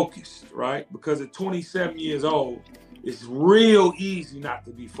focused, right? Because at 27 years old, it's real easy not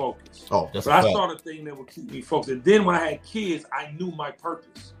to be focused. Oh, that's but I saw the thing that would keep me focused. And then when I had kids, I knew my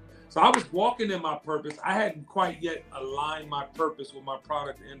purpose. So I was walking in my purpose. I hadn't quite yet aligned my purpose with my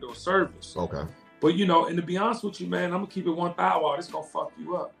product and or service. Okay. But, you know, and to be honest with you, man, I'm going to keep it 1,000. It's going to fuck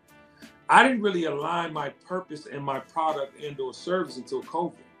you up. I didn't really align my purpose and my product and or service until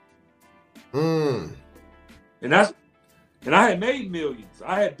COVID. And I had made millions.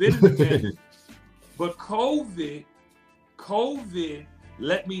 I had been in the business. But COVID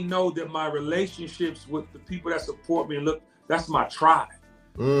let me know that my relationships with the people that support me, and look, that's my tribe.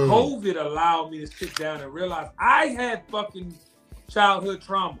 COVID allowed me to sit down and realize I had fucking childhood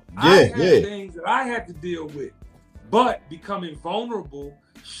trauma. I had things that I had to deal with. But becoming vulnerable,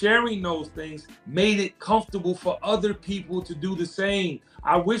 sharing those things, made it comfortable for other people to do the same.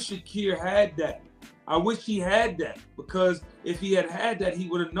 I wish Shakir had that. I wish he had that, because if he had that, he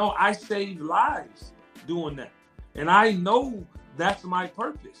would have known I saved lives doing that. And I know that's my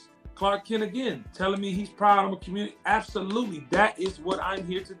purpose. Clark Kent, again, telling me he's proud of a community. Absolutely. That is what I'm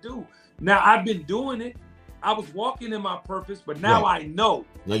here to do. Now, I've been doing it. I was walking in my purpose, but now I know.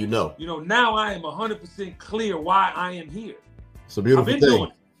 Now you know. You know, now I am 100% clear why I am here. It's a beautiful thing.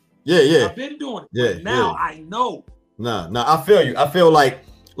 Doing it. Yeah. I've been doing it. Yeah. But now I know. Nah, I feel you. I feel like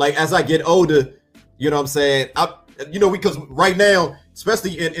as I get older, you know what I'm saying? Because right now,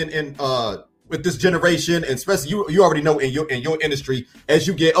 especially in with this generation, and especially you already know in your industry, as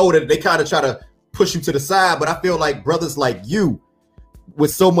you get older, they kind of try to push you to the side. But I feel like brothers like you,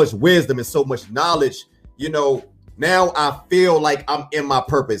 with so much wisdom and so much knowledge, you know, now I feel like I'm in my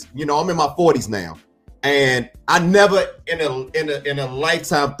purpose. You know, I'm in my 40s now, and I never in a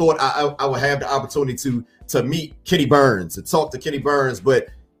lifetime thought I would have the opportunity to meet Kenny Burns and talk to Kenny Burns. But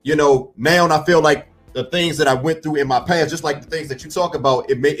you know, now I feel like the things that I went through in my past, just like the things that you talk about,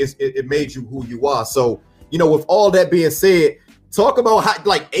 it made you who you are. So, you know, with all that being said, talk about how,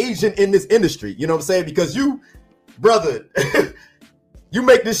 like, aging in this industry. You know what I'm saying? Because you, brother, you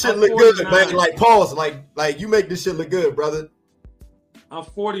make this shit look good, man. Like, pause. Like you make this shit look good, brother. I'm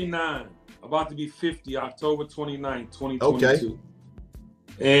 49, about to be 50, October 29, 2022.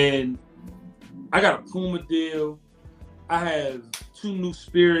 Okay. And I got a Puma deal. I have 2 new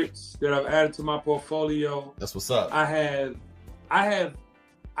spirits that I've added to my portfolio. That's what's up. I have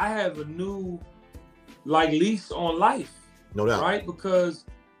a new lease on life. No doubt. Right? Because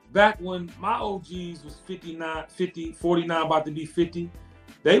back when my OGs was 59, 50, 49, about to be 50,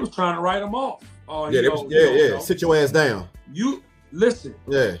 they was trying to write them off. Sit your ass down. You listen.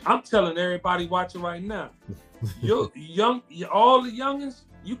 Yeah. I'm telling everybody watching right now, all the youngins,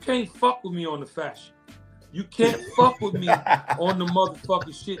 you can't fuck with me on the fashion. You can't fuck with me on the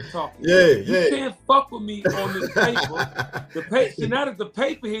motherfucking shit talking. You can't fuck with me on this paper. See, now that the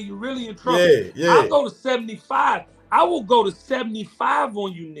paper here, you really in trouble. I'll go to 75. I will go to 75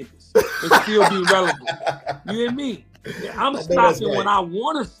 on you niggas and still be relevant. You hear me? I'm stopping when I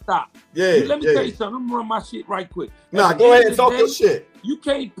want to stop. Let me tell you something. I'm gonna run my shit right quick. Nah, go ahead and talk your shit. You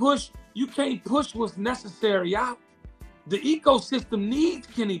can't push what's necessary out. The ecosystem needs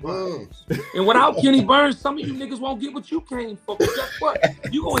Kenny Burns. And without Kenny Burns, some of you niggas won't get what you came for. But guess what?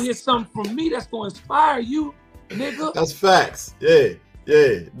 You gonna hear something from me that's gonna inspire you, nigga. That's facts. Yeah.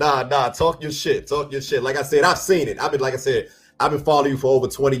 Nah. Talk your shit. Like I said, I've seen it. I've been following you for over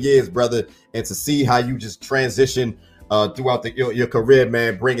 20 years, brother. And to see how you just transition throughout your career,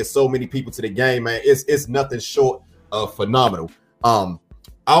 man, bringing so many people to the game, man, it's nothing short of phenomenal.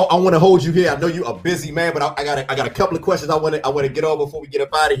 I want to hold you here. I know you're a busy man, but I got a couple of questions I want to get on before we get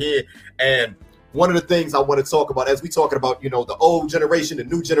up out of here. And one of the things I want to talk about, as we talking about, you know, the old generation, the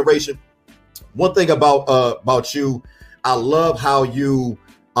new generation. One thing about you, I love how you,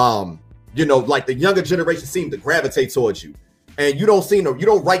 you know, like the younger generation seem to gravitate towards you, and you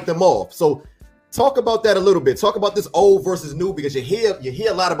don't write them off. So talk about that a little bit. Talk about this old versus new, because you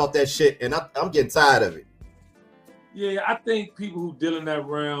hear a lot about that shit, and I'm getting tired of it. Yeah, I think people who deal in that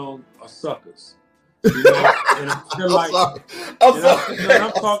realm are suckers. You know? And I'm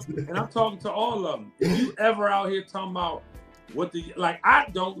talking to all of them. If you ever out here talking about I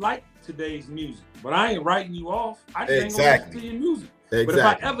don't like today's music, but I ain't writing you off. I just ain't gonna listen to your music. Exactly. But if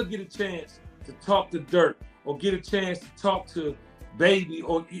I ever get a chance to talk to Dirt, or get a chance to talk to Baby,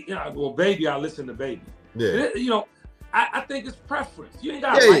 or Baby, I listen to Baby. Yeah. You know, I think it's preference. You ain't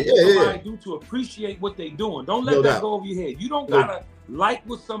gotta like what somebody do to appreciate what they doing. Don't let that go over your head. You don't gotta like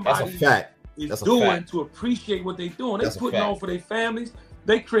what somebody is doing to appreciate what they doing. They putting on for their families.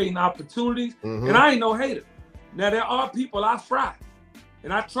 They creating opportunities. And I ain't no hater. Now there are people I fry,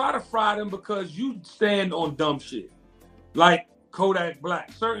 and I try to fry them because you stand on dumb shit, like Kodak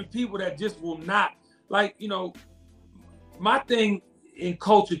Black. Certain people that just will not, like, you know, my thing in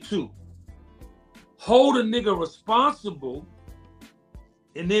culture too. Hold a nigga responsible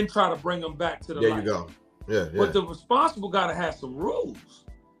and then try to bring them back to the light. There you go. Yeah. But the responsible gotta have some rules.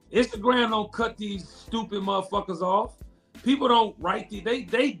 Instagram don't cut these stupid motherfuckers off. People don't write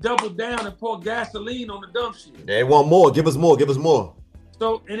they double down and pour gasoline on the dumb shit. They want more. Give us more.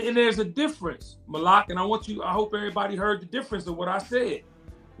 So and there's a difference, Malak, and I hope everybody heard the difference of what I said.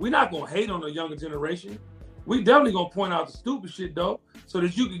 We're not gonna hate on the younger generation. We definitely gonna point out the stupid shit though, so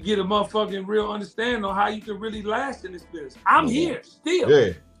that you can get a motherfucking real understanding on how you can really last in this business. I'm here still.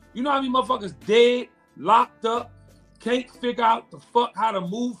 Yeah. You know how many motherfuckers dead, locked up, can't figure out the fuck how to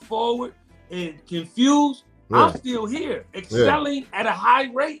move forward, and confused. I'm still here, excelling at a high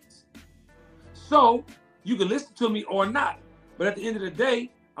rate. So you can listen to me or not. But at the end of the day,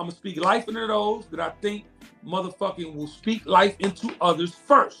 I'm going to speak life into those that I think motherfucking will speak life into others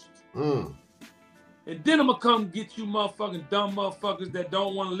first. And then I'm going to come get you motherfucking dumb motherfuckers that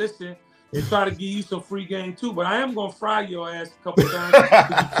don't want to listen and try to give you some free game too. But I am going to fry your ass a couple times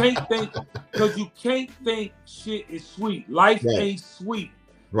because you can't think shit is sweet. Life ain't sweet.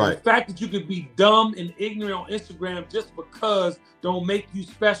 Right. The fact that you could be dumb and ignorant on Instagram just because don't make you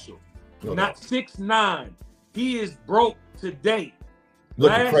special. Not 6ix9ine. He is broke today.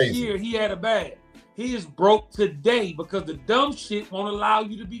 Last year he had a bag. He is broke today because the dumb shit won't allow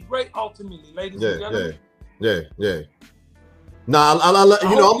you to be great ultimately, ladies and gentlemen. Yeah. Nah,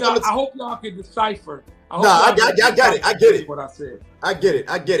 I hope y'all can decipher. I got it. I get it. What I said. I get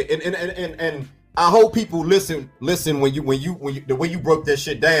it. And I hope people listen when you the way you broke that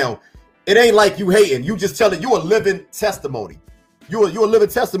shit down. It ain't like you hating. You just telling you a living testimony. You a living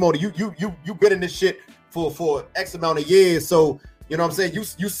testimony. You been in this shit for X amount of years. So you know what I'm saying?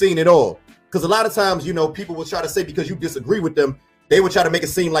 You seen it all. Because a lot of times, you know, people will try to say because you disagree with them, they will try to make it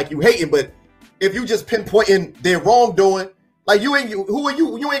seem like you hating. But if you just pinpointing their wrongdoing, like who are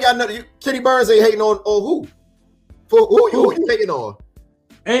you? You ain't got nothing. Kenny Burns ain't hating on who? For who you hating on?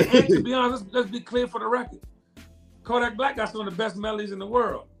 And to be honest, let's be clear for the record. Kodak Black got some of the best melodies in the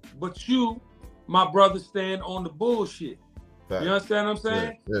world. But you, my brother, stand on the bullshit. You understand what I'm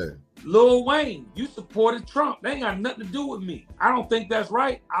saying? Yeah. Lil Wayne, you supported Trump. They ain't got nothing to do with me. I don't think that's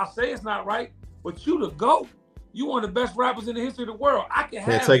right. I'll say it's not right. But you the GOAT. You one of the best rappers in the history of the world. I can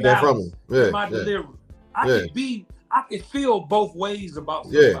have take that from him. In my delivery. I can feel both ways about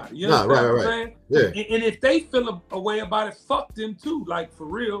somebody. You know what I'm saying? Yeah. And if they feel a way about it, fuck them too, like for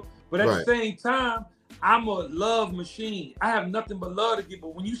real. But at the same time, I'm a love machine. I have nothing but love to give.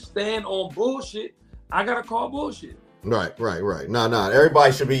 But when you stand on bullshit, I gotta call bullshit. Right. Nah.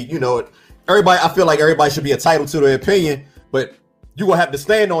 Everybody should be, you know, I feel like everybody should be entitled to their opinion, but you will have to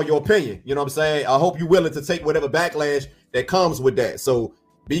stand on your opinion. You know what I'm saying? I hope you're willing to take whatever backlash that comes with that. So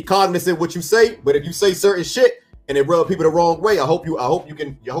be cognizant what you say, but if you say certain shit and it rub people the wrong way, I hope you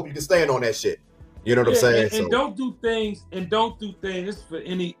can stand on that shit. You know what I'm saying? And don't do things. This is for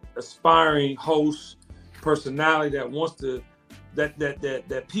any aspiring host, personality that wants to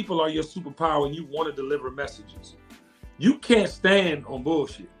that people are your superpower and you want to deliver messages. You can't stand on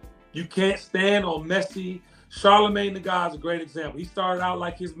bullshit. You can't stand on messy. Charlamagne the God is a great example. He started out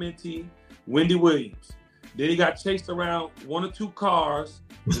like his mentee, Wendy Williams. Then he got chased around 1 or 2 cars.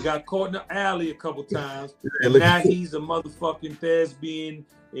 He got caught in the alley a couple times. And now he's a motherfucking thespian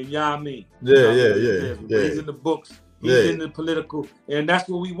in Yami. Yeah. He's in the books. He's in the political. And that's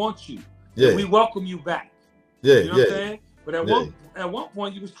what we want you. Yeah. We welcome you back. Yeah. You know what I'm saying? But at one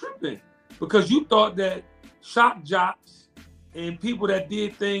point you was tripping because you thought that shock jocks and people that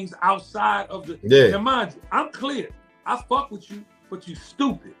did things outside of the now mind you, I'm clear. I fuck with you, but you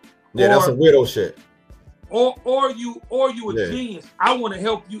stupid. Yeah, that's some weirdo shit. Or you a genius. I want to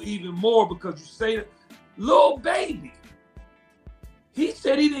help you even more because you say that. Lil Baby, he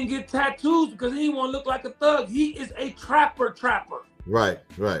said he didn't get tattoos because he didn't want to look like a thug. He is a trapper. Right.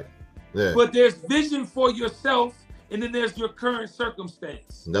 Yeah. But there's vision for yourself, and then there's your current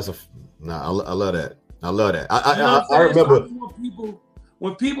circumstance. I love that. I remember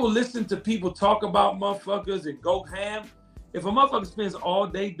when people listen to people talk about motherfuckers and go ham. If a motherfucker spends all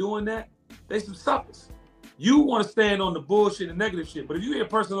day doing that, they some suckers. You want to stand on the bullshit and negative shit. But if you hear a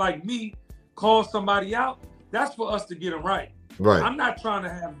person like me call somebody out, that's for us to get them right. Right. I'm not trying to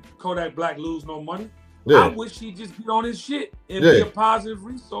have Kodak Black lose no money. Yeah. I wish he'd just get on his shit and be a positive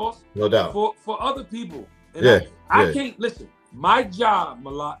resource no doubt. for other people. And I can't listen. My job,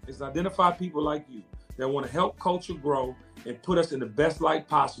 Malak, is to identify people like you that want to help culture grow and put us in the best light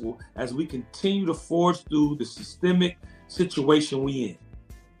possible as we continue to forge through the systemic situation we in.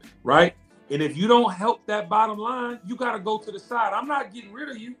 Right? And if you don't help that bottom line, you got to go to the side. I'm not getting rid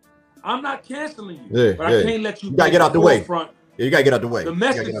of you. I'm not canceling you. But I can't let you get out the way. Yeah, you got to get out the way. The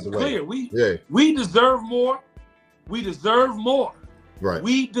message is clear. We deserve more. We deserve more. Right.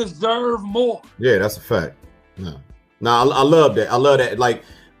 We deserve more. Yeah, that's a fact. No, I love that. I love that. Like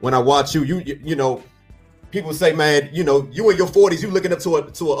when I watch you know, people say, man, you know, you in your 40s, you looking up to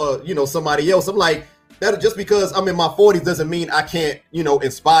a you know, somebody else. I'm like, that just because I'm in my 40s doesn't mean I can't, you know,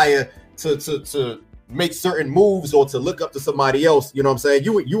 inspire to make certain moves or to look up to somebody else. You know what I'm saying? It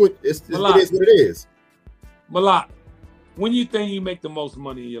is what it is. Malak, when you think you make the most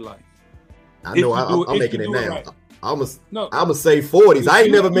money in your life? I know I'm making it now. Right. I'm gonna say 40s. I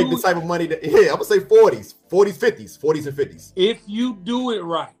ain't never make this type of money. I'm gonna say 40s, 50s. If you do it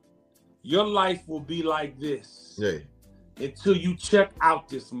right, your life will be like this until you check out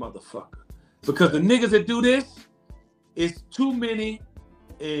this motherfucker. Because the niggas that do this, it's too many,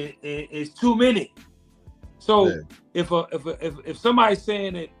 and it's too many. So if somebody's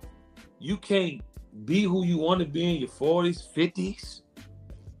saying that you can't be who you want to be in your 40s, 50s,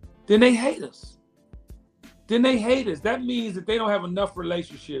 then they hate us. That means that they don't have enough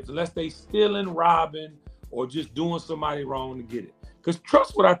relationships unless they stealing, robbing, or just doing somebody wrong to get it. Because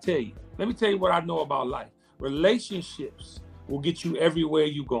trust what I tell you. Let me tell you what I know about life. Relationships will get you everywhere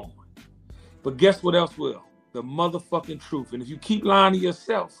you going. But guess what else will? The motherfucking truth. And if you keep lying to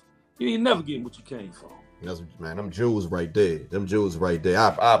yourself, you ain't never getting what you came for. Man, them jewels right there.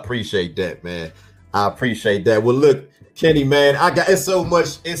 I appreciate that, man. I appreciate that. Well, look, Kenny, man, it's so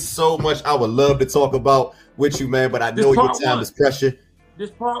much I would love to talk about with you, man, but I know your time is precious. This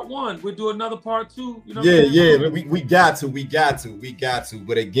part one. We'll do another part two. You know we got to.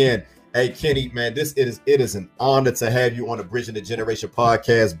 But again, hey, Kenny, man, it is an honor to have you on the Bridging the Generation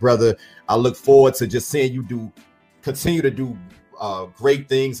podcast, brother. I look forward to just seeing you continue to do great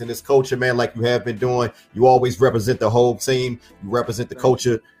things in this culture, man, like you have been doing. You always represent the whole team. You represent the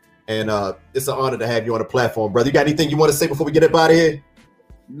culture. And it's an honor to have you on the platform, brother. You got anything you want to say before we get up out of here?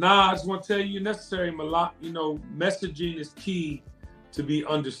 Nah, I just want to tell you, necessary, Malak. Messaging is key to be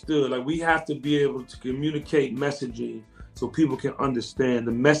understood. Like, we have to be able to communicate messaging so people can understand.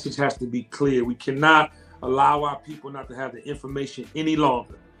 The message has to be clear. We cannot allow our people not to have the information any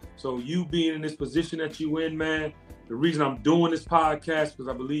longer. So you being in this position that you in, man, the reason I'm doing this podcast, because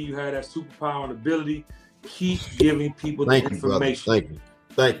I believe you have that superpower and ability. Keep giving people the information.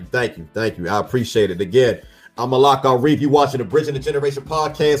 Thank you. I appreciate it. Again, I'm Malak Arif. You watching the Bridging the Generation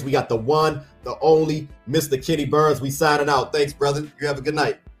podcast. We got the one, the only, Mr. Kenny Burns. We signing out. Thanks, brother. You have a good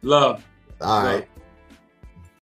night. Love. All right.